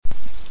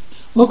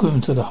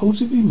Welcome to the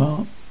Halsey B.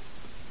 Mark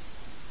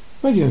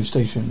radio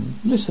station.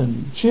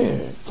 Listen,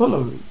 share,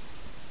 follow.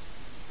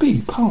 Be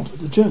part of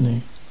the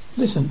journey.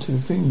 Listen to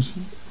things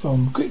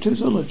from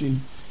cryptozoology,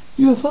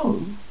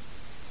 UFO,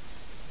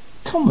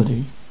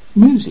 comedy,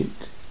 music,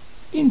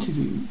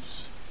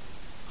 interviews,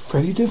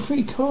 Freddy the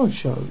Freak Horror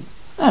Show,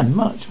 and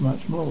much,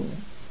 much more.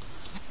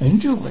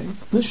 Enjoy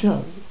the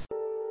show.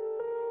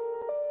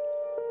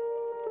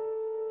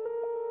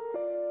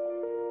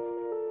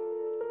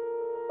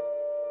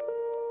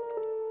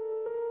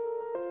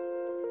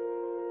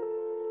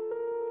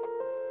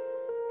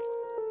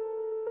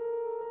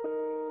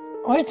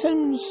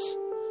 Items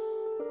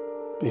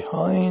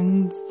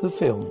behind the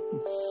films.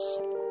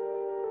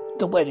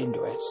 The wedding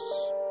dress.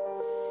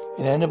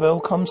 When Annabelle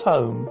comes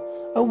home,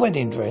 a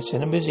wedding dress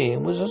in a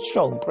museum was a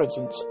strong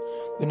presence.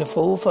 In the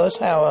full first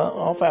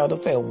half hour of the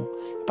film,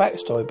 the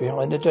backstory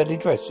behind the deadly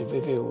dress is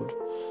revealed.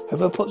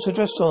 Whoever puts the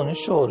dress on is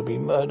sure to be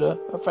murder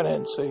of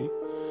fantasy.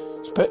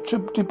 Spectre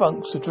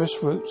debunks the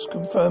dress roots,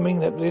 confirming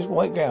that this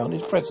white gown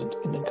is present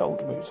in the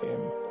Cult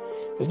Museum.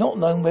 It is not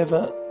known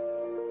whether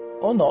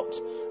or not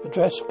the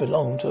dress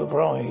belonged to a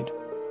bride.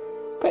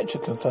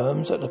 Petra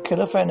confirms that the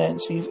Killer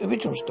Fanancy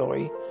original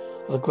story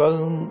of the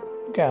grown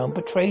gown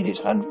portrayed its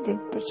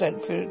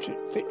 100%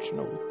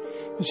 fictional,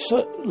 was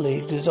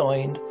certainly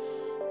designed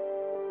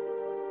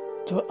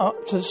to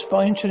up to the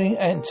spine-chilling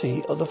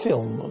ante of the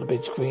film on the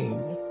big screen.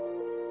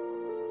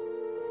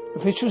 The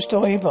official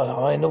story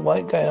behind the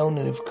white gown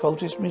in the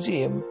Cultist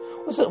Museum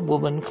was that a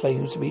woman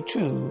claims to be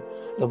true,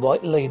 the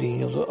White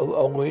Lady of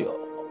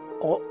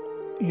the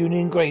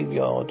Union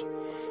Graveyard,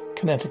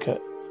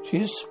 Connecticut. She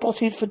is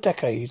spotted for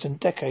decades and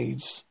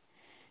decades,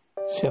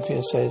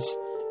 Sophia says.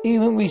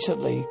 Even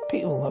recently,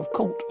 people have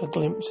caught a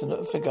glimpse of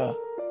the figure.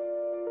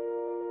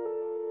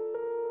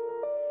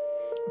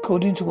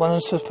 According to one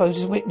of the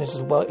supposed witnesses,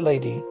 the White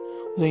Lady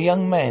was a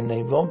young man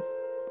named Rod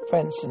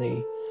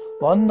Francini.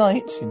 One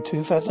night in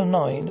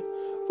 2009,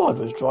 Rod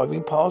was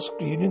driving past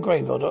the Union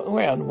Graveyard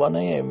around 1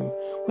 a.m.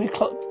 when he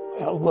clocked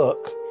out of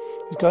work.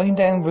 He was going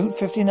down Route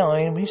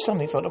 59 when he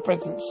suddenly felt a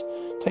presence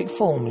take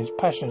form in his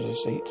passenger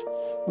seat.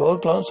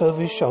 Rod glanced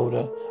over his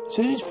shoulder.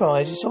 To his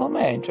surprise, he saw a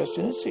man dressed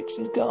in a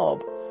 60s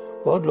garb.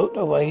 Rod looked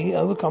away,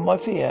 overcome by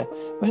fear,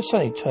 when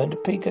suddenly turned to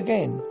peek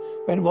again.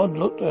 When Rod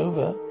looked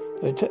over,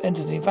 the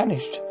entity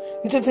vanished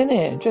into thin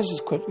air just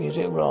as quickly as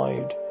it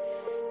arrived.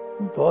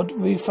 Rod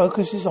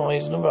refocused his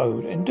eyes on the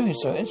road, and doing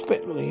so,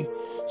 inexplicably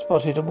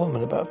spotted a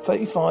woman about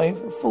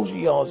 35 or 40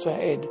 yards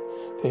ahead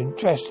of him,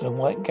 dressed in a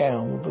white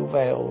gown with a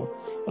veil.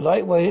 The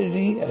light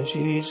lady, as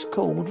she is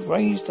called,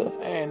 raised her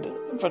hand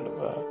in front of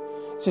her,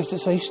 as if to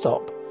say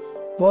stop.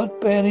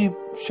 Rod barely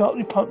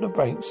sharply pumped the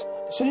brakes.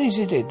 As soon as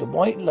he did, the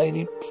White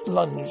Lady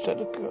lunged at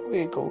the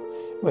vehicle,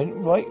 went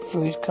right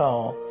through his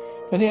car.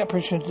 Then the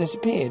apparition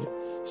disappeared.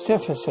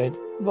 Stephen said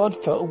Rod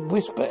felt a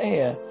wisp of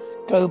air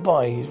go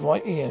by his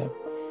right ear.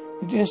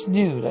 He just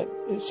knew that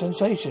the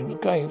sensation was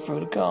going through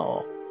the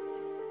car.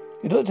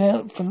 He looked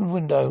out from the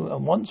window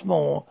and once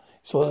more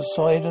saw the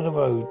side of the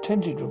road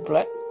tinted with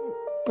black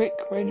brick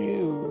red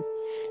hue.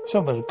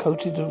 Someone had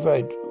coated the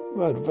road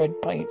with red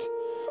paint.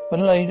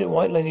 When the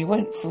White Lady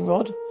went for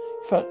Rod,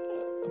 he felt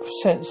a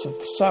sense of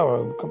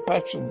sorrow and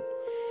compassion,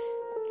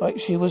 like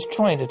she was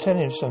trying to tell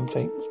him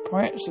something,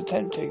 perhaps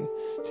attempting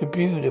to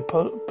view the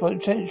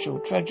potential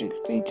tragic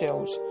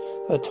details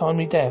of her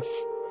timely death.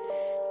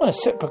 On a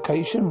separate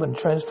occasion, when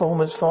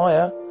Transformers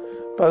fire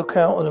broke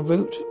out on the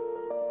Route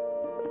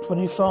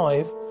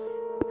 25,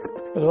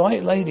 the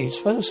White Lady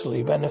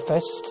firstly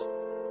manifests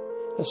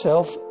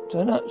herself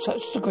to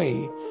such a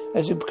degree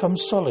as it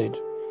becomes solid.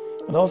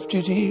 An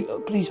off-duty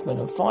policeman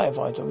and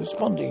firefighter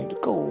responding to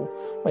the call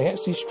may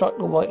actually struck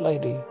the White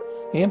Lady.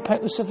 The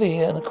impact was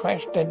severe and the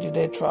crash dented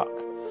their truck.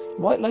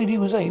 The White Lady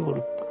was able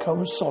to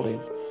become solid,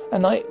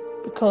 and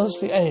because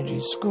the energy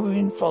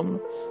screwing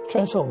from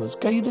Transformers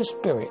gave the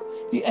spirit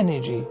the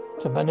energy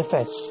to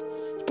manifest.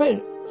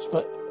 But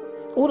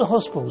all the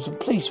hospitals and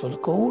police were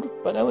called,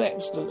 but no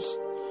accidents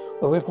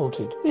were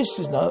reported. This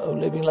is not a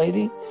living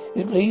lady.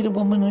 It believed the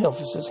woman the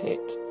officers hit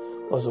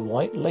was the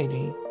White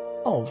Lady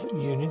of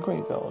Union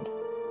Graveyard.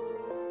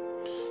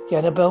 The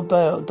Annabelle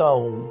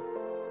doll.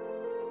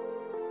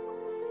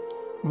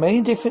 The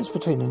main difference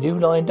between the new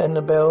line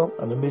Annabelle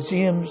and the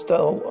museum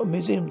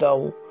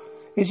doll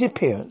is the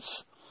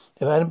appearance.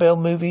 The Annabelle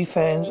movie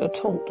fans are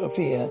taught to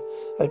fear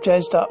of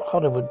jazzed up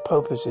Hollywood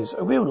purposes.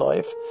 A real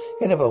life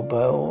Annabelle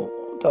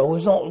doll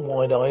is not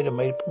wide-eyed and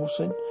made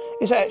porcelain.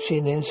 It's actually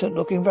an innocent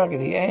looking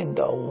Raggedy Ann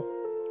doll.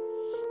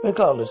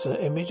 Regardless,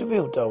 the image of a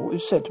real doll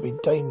is said to be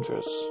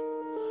dangerous.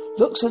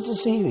 Looks are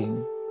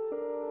deceiving.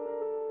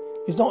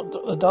 It's not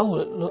a doll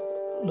that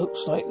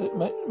looks like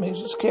that makes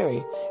it scary.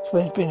 It's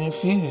when it's been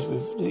infused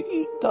with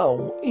the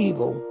doll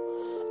evil.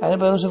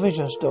 Annabelle's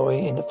original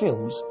story in the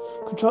films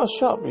contrasts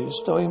sharply with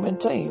the story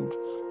maintained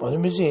by the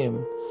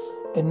museum.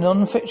 In the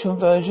non-fiction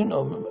version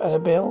of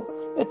Annabelle,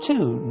 there are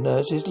two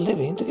nurses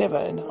living together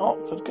in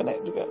Hartford,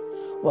 Connecticut.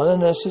 One of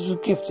the nurses was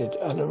gifted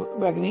a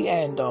Raggedy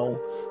Ann doll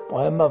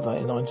by her mother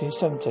in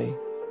 1970.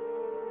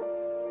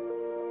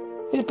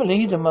 It's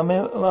believed the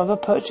mother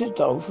purchased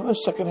the doll from a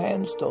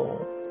second-hand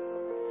store.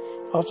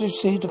 After she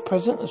received a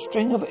present, a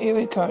string of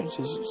eerie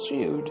occurrences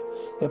ensued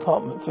the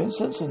apartment. For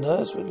instance, the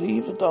nurse would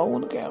leave the doll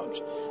on the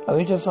couch,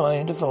 only to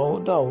find the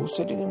doll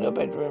sitting in her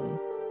bedroom.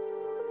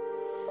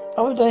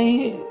 Other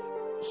day,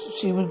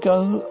 she would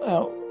go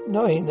out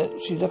knowing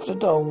that she left the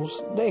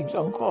doll's legs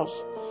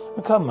uncrossed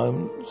and come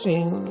home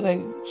seeing the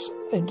legs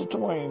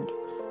intertwined.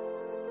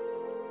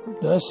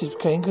 Nurses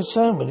became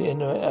concerned with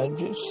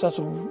the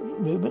subtle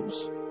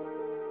movements,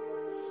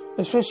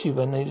 especially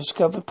when they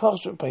discovered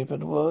parchment paper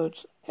and the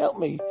words, "Help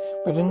me,"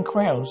 written in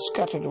crowns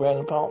scattered around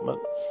the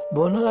apartment.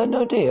 But no had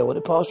no idea where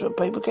the parchment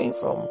paper came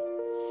from,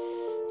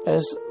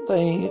 as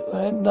they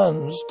had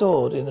none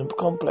stored in the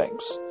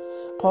complex.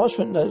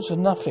 Parchment notes are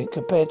nothing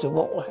compared to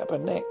what will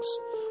happen next.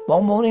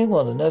 One morning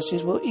while the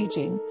nurses were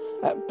eating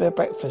at their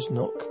breakfast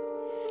nook,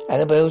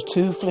 Annabelle's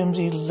two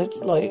flimsy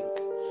like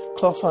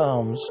cloth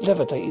arms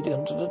levitated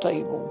onto the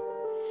table.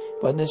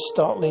 When this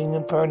startling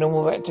and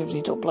paranormal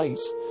activity took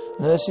place,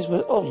 the nurses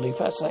were oddly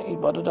fascinated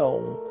by the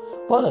doll.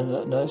 One of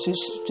the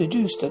nurses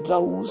deduced the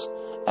doll's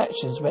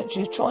actions meant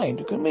she was trying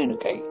to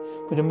communicate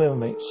with the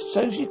mermaids,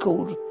 so she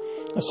called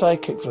a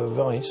psychic for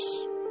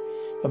advice.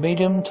 The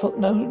medium took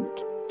no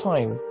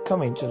time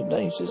coming to the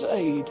nurse's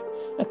aid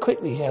and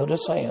quickly held a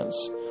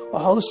seance.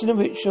 While hosting a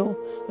ritual,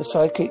 the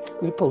psychic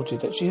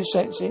reported that she was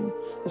sensing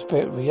the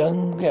spirit of a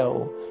young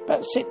girl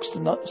about 6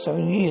 to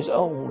 7 years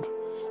old.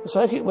 The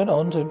psychic went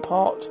on to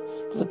impart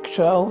that the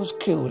child was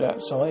killed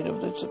outside of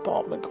this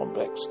apartment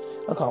complex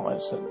a car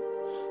accident.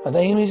 Her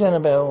name is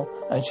Annabelle,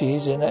 and she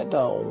is in that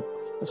doll,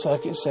 the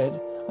psychic said,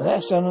 and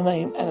that's how the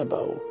name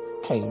Annabelle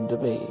came to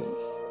be.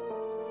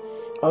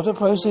 After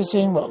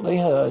processing what they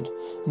heard,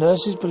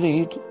 nurses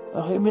believed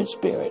a human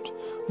spirit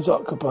was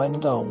occupying the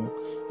doll,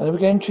 and they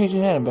began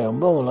treating Annabelle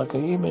more like a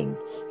human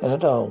than a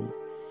doll.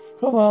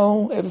 For a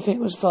while, everything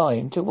was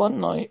fine, till one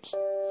night,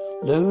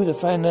 Lou, the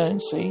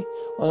fancy,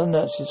 one of the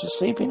nurses, was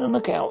sleeping on the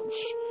couch,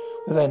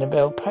 with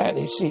Annabelle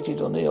apparently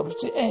seated on the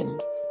opposite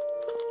end.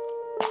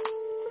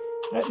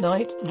 At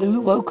night,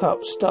 Lou woke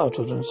up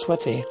startled and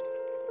sweaty.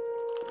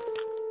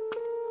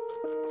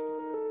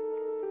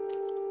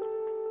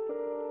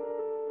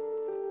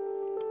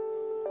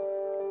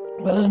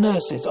 When the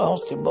nurses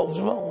asked him what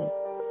was wrong,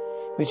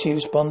 which he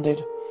responded,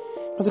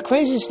 "It was the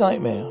craziest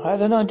nightmare. I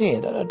had an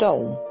idea that a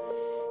doll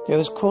there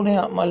was crawling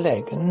up my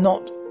leg and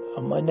not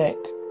on my neck.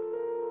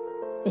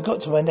 It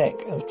got to my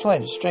neck and was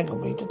trying to strangle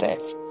me to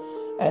death."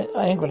 And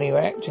angrily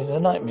reacting to the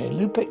nightmare,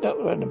 Lou picked up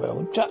Annabelle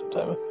and chucked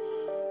her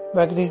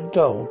raggedy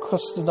doll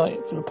across the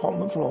night from the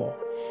apartment floor.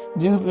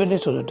 Lou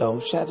belittled the doll,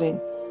 shouting,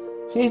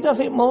 "She's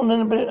nothing more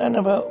than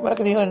a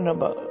raggedy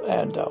Annabelle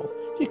doll.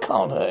 She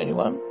can't hurt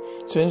anyone."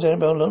 As soon as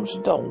Annabelle launched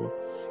the doll,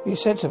 he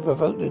said to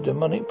provoke the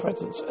demonic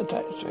presence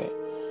attached to it,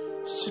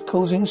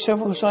 causing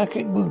several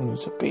psychic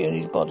wounds to appear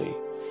in his body,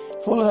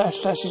 4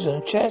 slashes on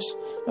the chest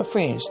and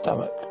 3 in his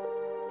stomach.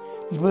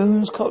 His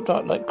wounds cocked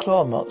up like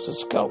claw marks of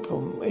scalp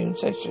from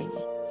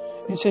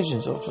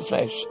incisions of the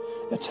flesh.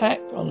 The attack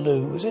on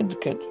Lou was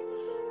indicative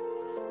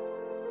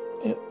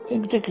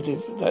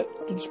that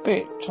the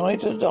spirit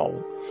tied to the doll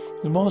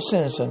was more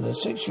sinister than a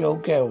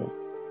 6-year-old girl.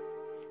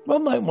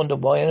 One might wonder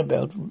why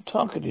Annabelle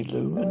targeted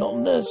Lou and not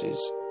the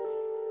nurses.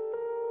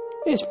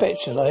 It's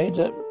speculated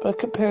that by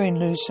comparing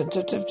Lou's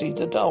sensitivity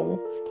to the doll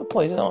to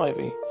poison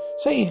ivy,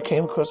 say you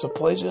came across a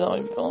poison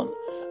ivy plant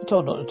and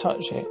told not to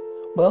touch it.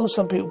 Well,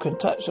 some people can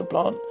touch the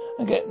plant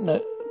and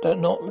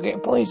don't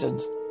get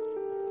poisoned,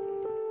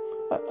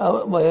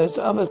 whereas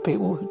other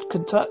people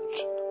can touch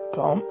the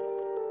plant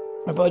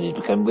and bodies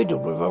become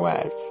riddled with a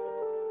rash.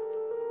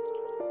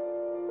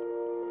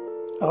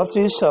 After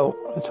the assault,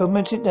 the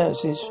tormented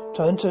nurses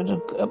turned to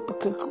the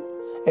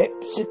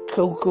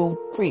Episcopal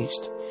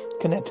priest,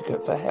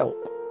 Connecticut, for help.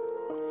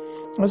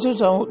 As a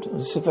result of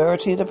the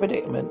severity of the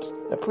predicament,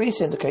 the priest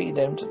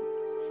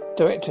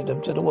directed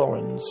them to the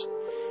Warrens.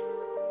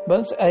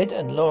 Once Ed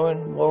and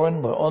Lauren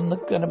Warren were on the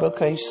Annabelle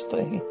case,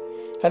 they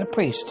had a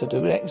priest to do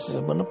an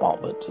exorcism on the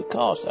apartment to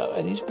cast out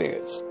any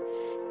spirits.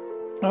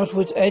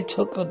 Afterwards, Ed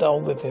took the doll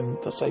with him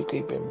for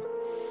safekeeping.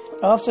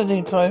 After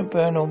the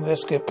paranormal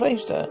investigator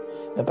placed her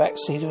in the back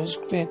seat of his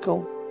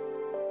vehicle,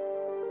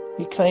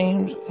 he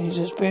claimed he's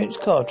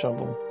experienced car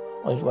trouble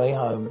on his way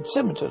home,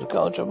 similar to the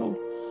car trouble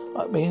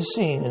like being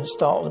seen and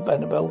startled when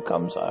Annabelle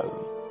comes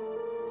home.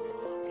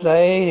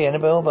 Today, the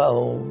Annabelle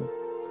doll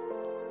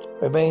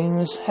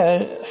remains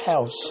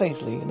housed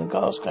safely in a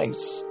glass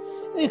case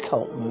in the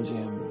Occult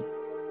Museum.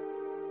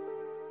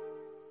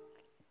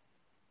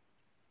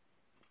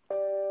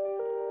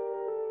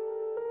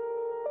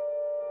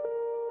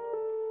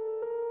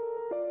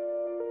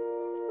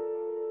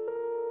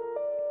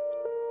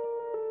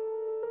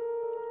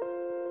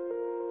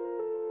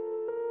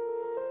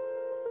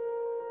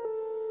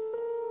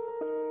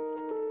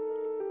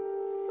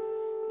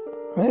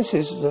 This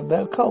is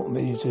the Occult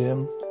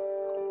Museum,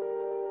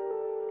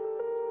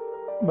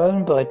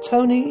 run by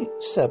Tony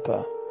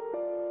Sepper,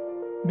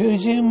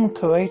 museum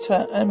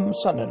curator and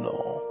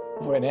son-in-law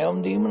of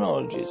renowned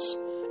demonologists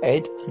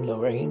Ed and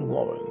Lorraine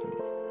Warren.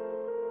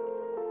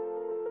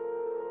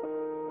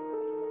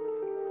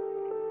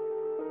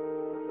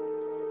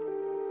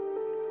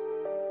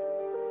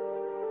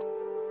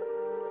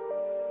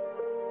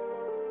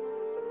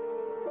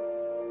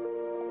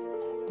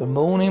 The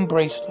mourning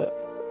bracelet.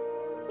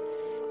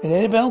 When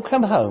Annabelle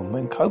came home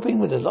and coping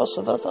with the loss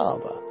of her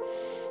father,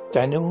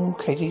 Diana,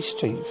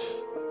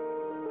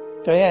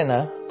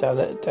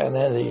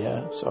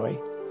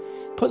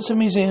 puts the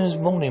museum's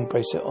mourning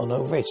bracelet on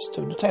her wrist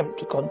to attempt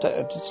to contact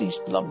her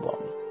deceased loved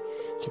one.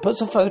 She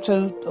puts a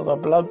photo of her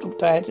beloved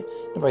dad in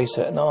the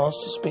bracelet and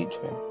asks to speak to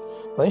him.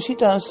 When she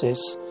does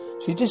this,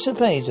 she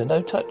disobeys the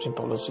no-touching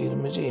policy of the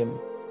museum.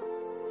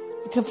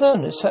 It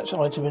confirmed that such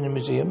item in the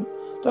museum,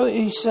 though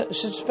he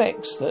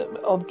suspects that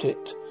the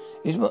object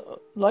is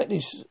likely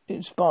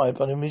inspired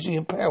by the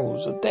museum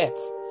perils of death.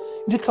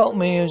 In the Cult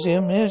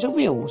Museum, there is a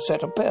real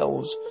set of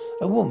bells.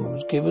 A woman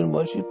was given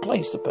when she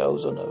placed the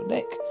bells on her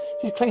neck.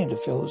 She claimed to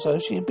feel as though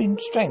she had been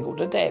strangled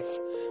to death.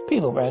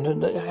 People around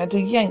her had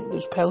to yank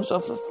those bells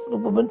off the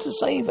woman to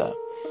save her.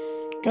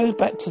 It goes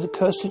back to the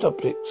cursed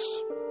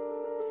objects.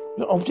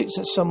 The objects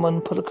that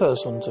someone put a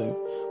curse onto.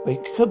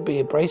 It could be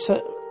a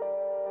bracelet,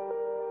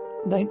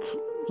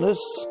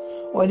 necklace,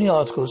 or any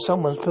article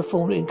someone's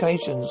performed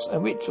incantations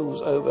and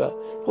rituals over,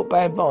 put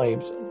bad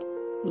vibes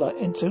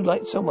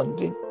like someone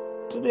did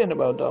to the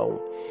Annabelle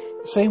doll.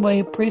 The same way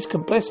a priest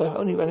can bless a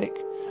holy relic,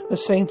 a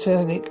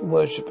satanic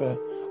worshipper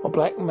or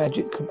black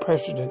magic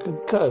practitioner can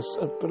curse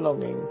a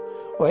belonging,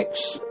 or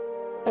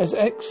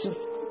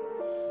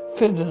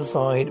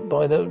exfiltrated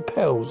by the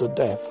perils of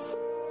death.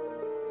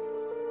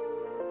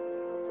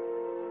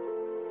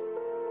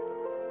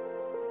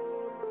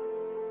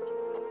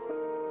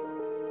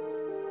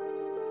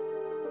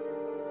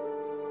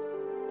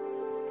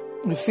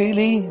 The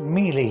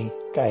Philly-Mealy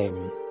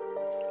game.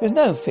 There's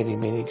no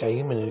Philly-Mealy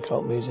game in the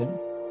Cult Museum,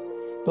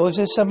 nor is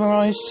there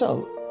summarised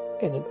salt,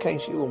 in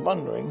case you were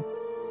wondering.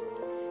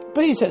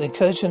 Please that the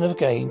occasion of the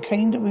game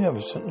came to be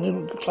reminiscent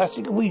of the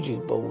classic Ouija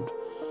board,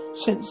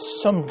 since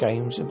some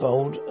games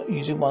involved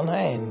using one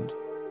hand.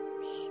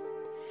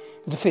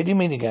 The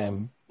Philly-Mealy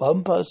game.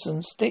 One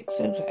person sticks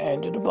his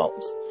hand in a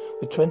box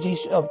with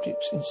 20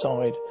 objects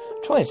inside,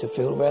 tries to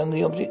feel around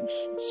the objects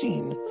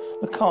seen,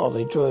 the card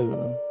they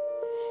drew.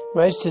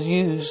 Whereas to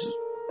use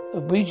a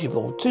Ouija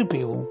board, two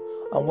people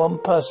and one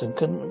person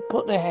can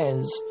put their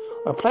hands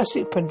on a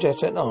plastic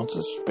projector and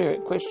answer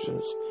spirit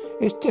questions.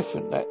 It's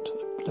different that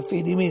the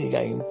Philly-Mealy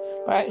game,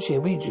 but actually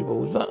a Ouija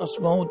board is much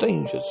more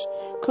dangerous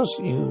because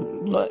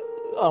you like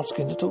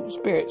asking to talk to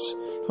spirits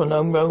to an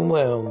unknown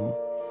realm.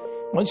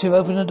 Once you've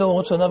opened the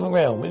door to another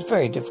realm, it's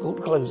very difficult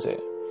to close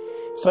it.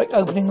 It's like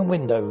opening a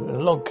window in a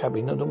log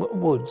cabin in the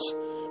woods,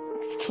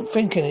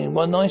 thinking in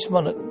one nice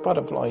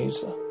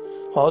butterflies.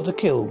 Hard to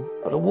kill,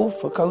 but a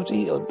wolf, a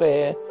coyote, or a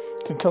bear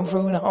can come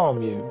through and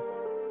harm you.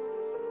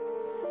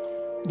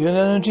 Your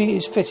energy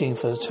is fitting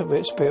for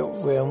the spirit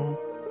realm.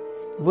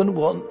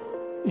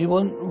 You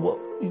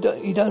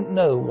don't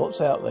know what's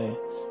out there,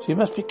 so you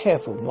must be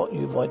careful what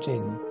you invite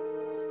in.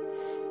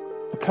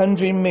 A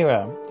conjuring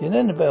mirror. When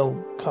Annabelle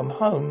come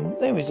home,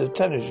 there is a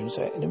television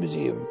set in the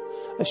museum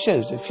that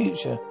shows the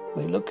future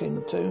we look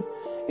into.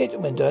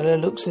 When Diana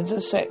looks into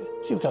the set,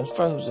 she becomes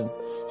frozen.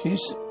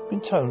 She's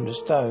been turned to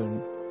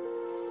stone.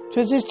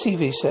 Since this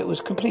TV set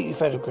was completely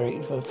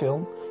fabricated for the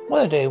film,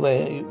 one idea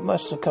where it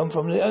must have come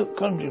from the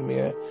conjuring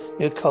mirror,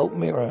 the occult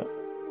mirror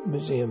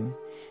museum.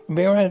 The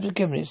mirror has been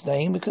given its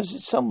name because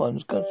it's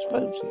someone's supposed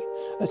to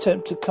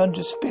attempt to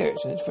conjure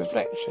spirits in its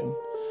reflection.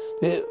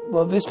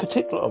 This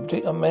particular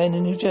object, a man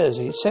in New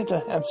Jersey, is said to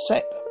have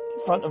sat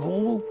in front of a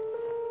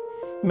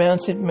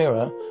wall-mounted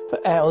mirror for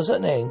hours at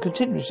an end,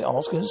 continuously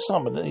asking to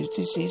summon his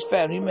deceased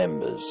family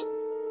members.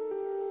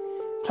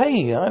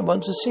 "Hey, I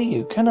want to see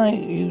you. Can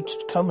you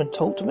come and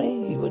talk to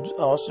me?" he would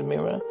ask the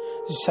mirror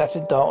as he sat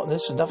in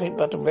darkness with nothing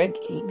but a red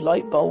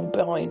light bulb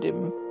behind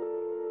him.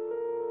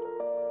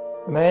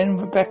 The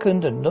man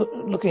beckoned and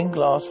looking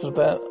glass for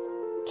about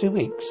 2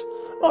 weeks.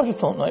 After a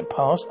fortnight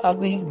passed,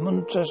 ugly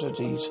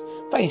monstrosities'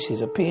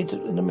 faces appeared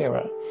in the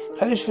mirror.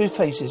 Hellish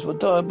faces were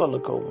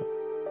diabolical.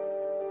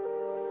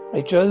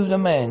 They drove the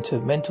man to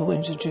a mental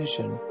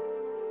institution.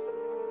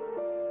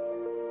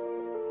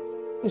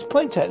 It's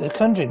pointed out that the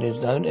conjuring is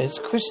known as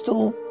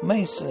crystal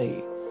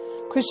masonry.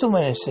 Crystal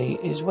masonry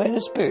is where the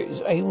spirit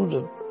is able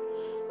to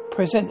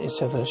present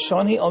itself as a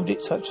shiny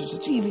object such as a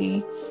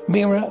TV,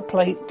 mirror,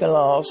 plate,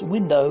 glass,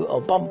 window,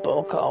 or bumper,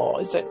 or car,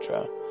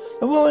 etc.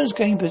 The Warrens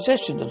gained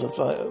possession of the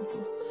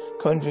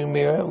conjuring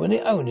mirror when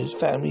the owner's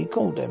family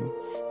called them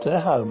to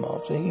their home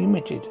after he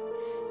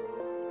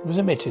was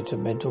admitted to a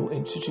mental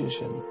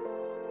institution.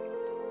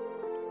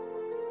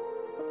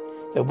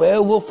 The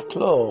Werewolf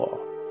Claw.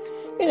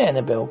 In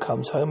Annabelle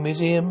Comes Home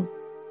Museum,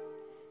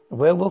 a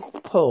werewolf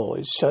paw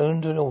is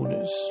shown to an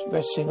audience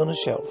resting on a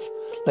shelf.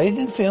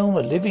 Later in film,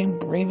 a living,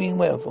 breathing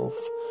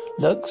werewolf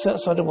lurks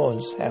outside the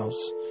Warren's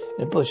house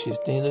in the bushes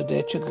near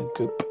their chicken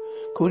coop.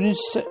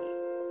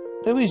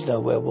 There is no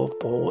werewolf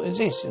paw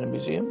exists in the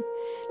museum.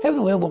 However,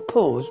 the werewolf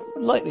paw was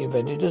likely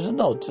invented as a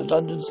nod to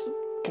London's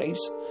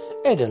case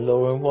Ed and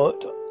Lauren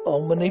worked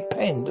on when they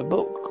penned a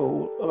book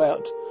called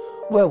about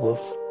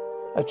Werewolf,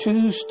 a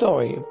true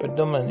story of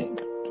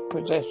demonic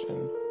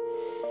possession.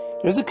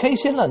 There was a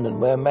case in London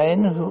where a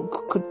man who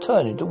could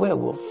turn into a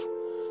werewolf.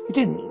 He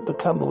didn't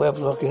become a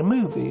werewolf like in the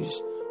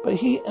movies, But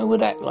he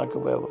would act like a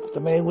werewolf. The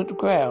man would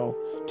growl,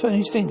 turn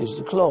his fingers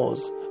to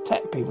claws,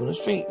 attack people in the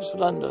streets of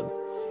London.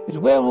 It was a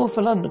Werewolf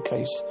for London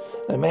case.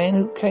 The man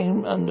who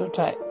came under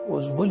attack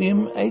was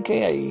William,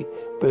 a.k.a.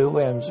 Bill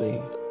Ramsey.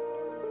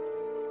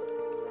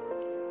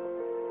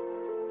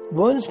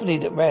 Warrens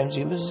believed that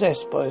Ramsey was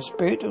possessed by a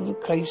spirit of the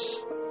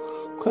case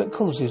that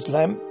causes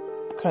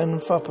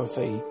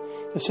lycanthropy,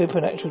 the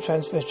supernatural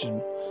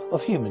transmission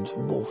of human to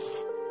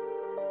wolf.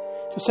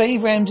 To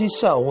save Ramsey's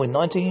soul in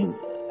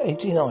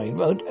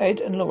 1989, Ed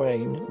and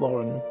Lorraine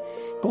Warren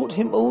brought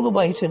him all the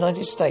way to the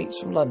United States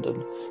from London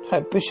to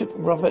have Bishop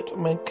Robert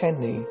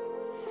McKenney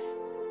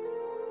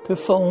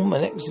perform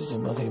an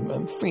exorcism on him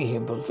and free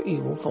him from the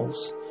evil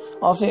force.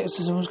 After the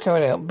exorcism was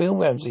carried out, Bill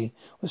Ramsey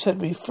was said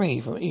to be free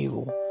from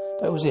evil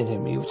that was in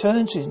him. He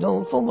returned to his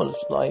normal form of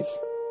life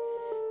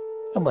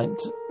and went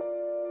to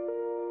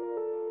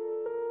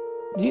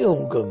the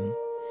organ.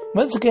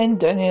 Once again,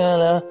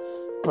 Daniela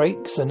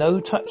breaks the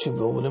no-touching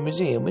rule in the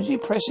museum when she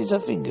presses her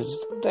fingers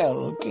down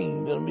on the key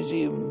on the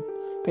museum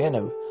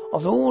piano.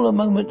 After all, a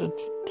moment of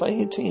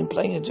playing a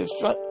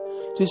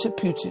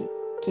disputed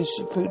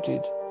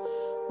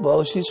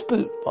while she's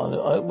spooked by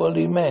the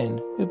worldly man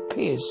who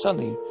appears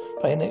suddenly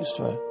playing next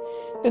to her.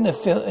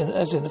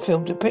 As in the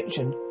film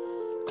depiction,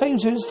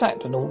 claims there is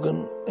fact an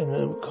organ in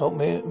the occult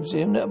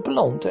museum that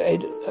belonged to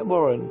Ed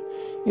Warren.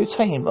 He was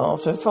taken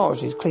after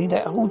authorities cleaned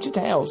out a haunted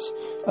house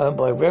owned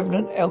by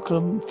Reverend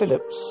Elcom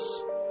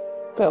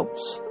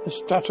Phelps of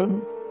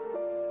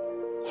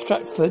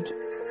Stratford,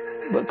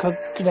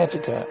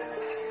 Connecticut.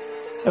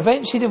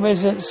 Eventually the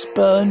residence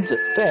burned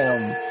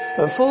down,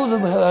 but before the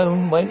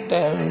home went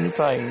down in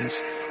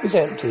flames, it was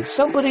empty.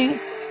 Somebody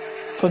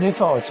from the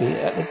authority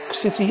at the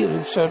city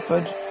of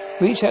Stratford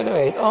reached out to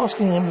Ed,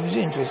 asking him if he was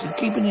interested in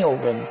keeping the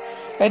organ.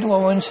 Ed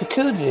Warren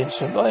secured the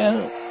instrument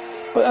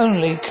by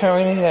only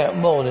carrying it out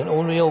more than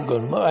all the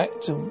organ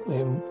back to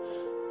him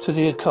to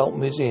the occult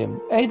museum.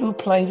 Ed would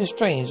play the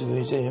strains of the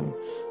museum,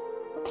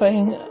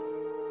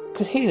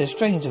 could hear the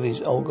strains of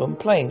his organ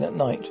playing at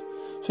night.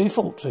 So he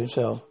thought to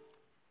himself,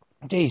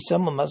 gee,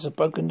 someone must have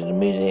broken into the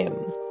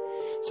museum.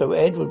 So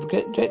Ed would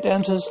get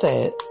down to the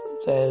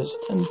stairs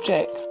and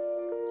check.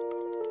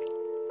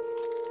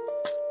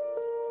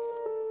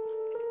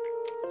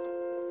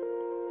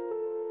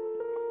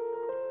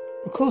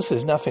 Of course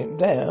there's nothing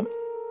there.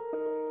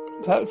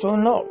 That's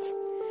unlocked.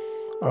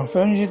 I'm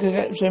afraid you could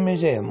get to the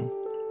museum.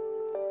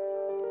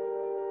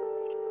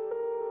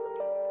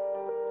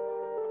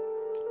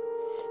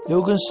 The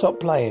organ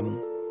stopped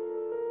playing.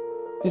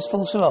 This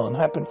false alarm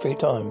happened 3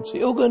 times.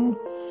 The organ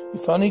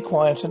was finally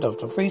quieted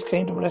after the priest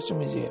came to bless the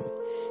museum.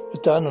 It was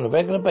done on a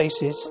regular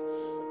basis.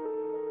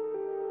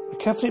 The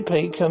Catholic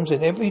priest comes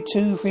in every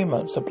 2-3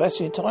 months to bless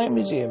the entire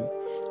museum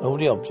and all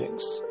the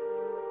objects.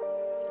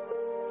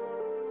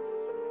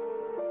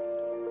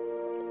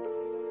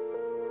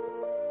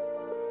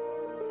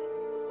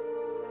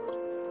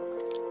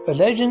 The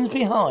legends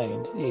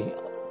behind the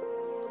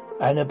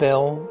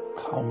Annabelle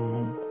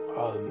Come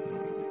Home.